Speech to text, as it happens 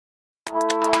Hey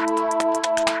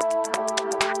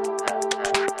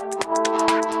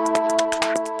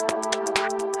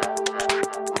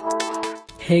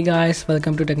guys,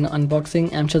 welcome to Techno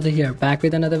Unboxing. I'm Shadha here, back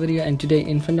with another video, and today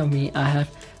in front of me I have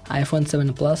iPhone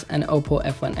 7 Plus and Oppo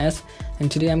F1s, and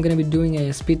today I'm going to be doing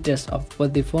a speed test of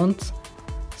both the phones.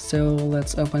 So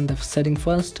let's open the setting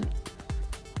first,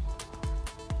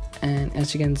 and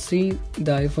as you can see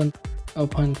the iPhone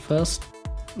opened first.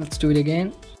 Let's do it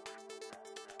again,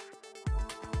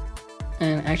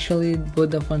 and actually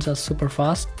both the phones are super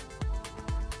fast,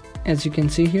 as you can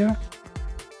see here.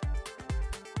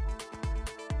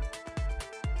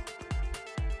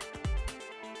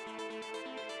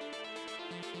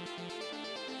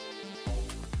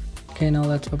 Okay, now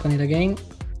let's open it again.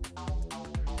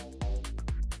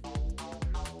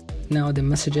 Now the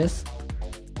messages.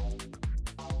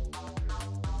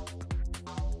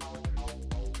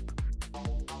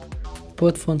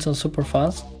 Both phones are super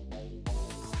fast.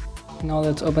 Now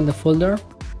let's open the folder.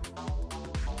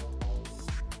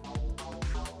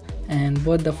 And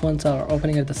both the phones are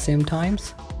opening at the same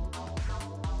times,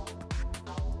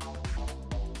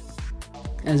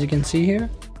 as you can see here.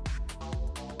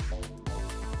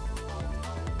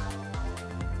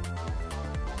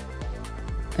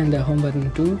 And the home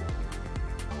button too.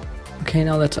 Okay,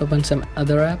 now let's open some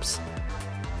other apps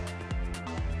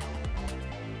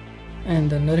and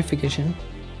the notification.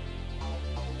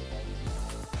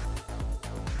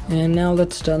 And now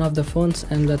let's turn off the phones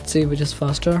and let's see which is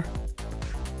faster.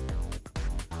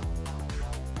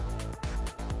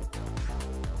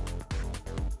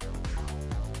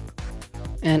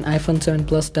 And iPhone 7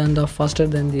 Plus turned off faster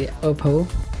than the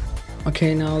Oppo.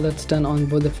 Okay, now let's turn on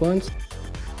both the phones.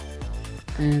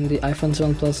 And the iPhone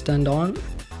 7 Plus turned on.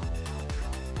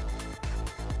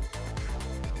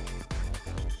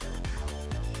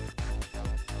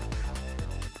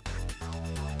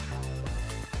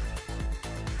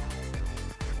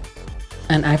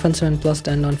 And iPhone 7 Plus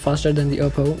turned on faster than the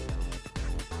Oppo.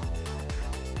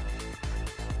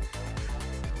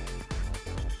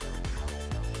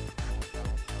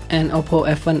 And Oppo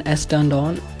F1s turned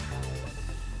on.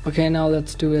 Okay, now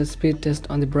let's do a speed test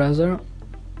on the browser.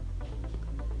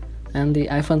 And the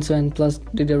iPhone 7 Plus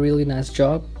did a really nice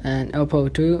job, and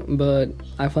Oppo too, but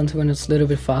iPhone 7 is a little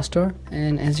bit faster.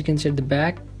 And as you can see at the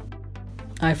back,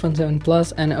 iPhone 7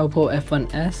 Plus and Oppo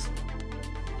F1s.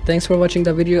 Thanks for watching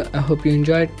the video. I hope you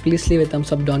enjoyed. Please leave a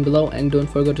thumbs up down below and don't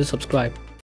forget to subscribe.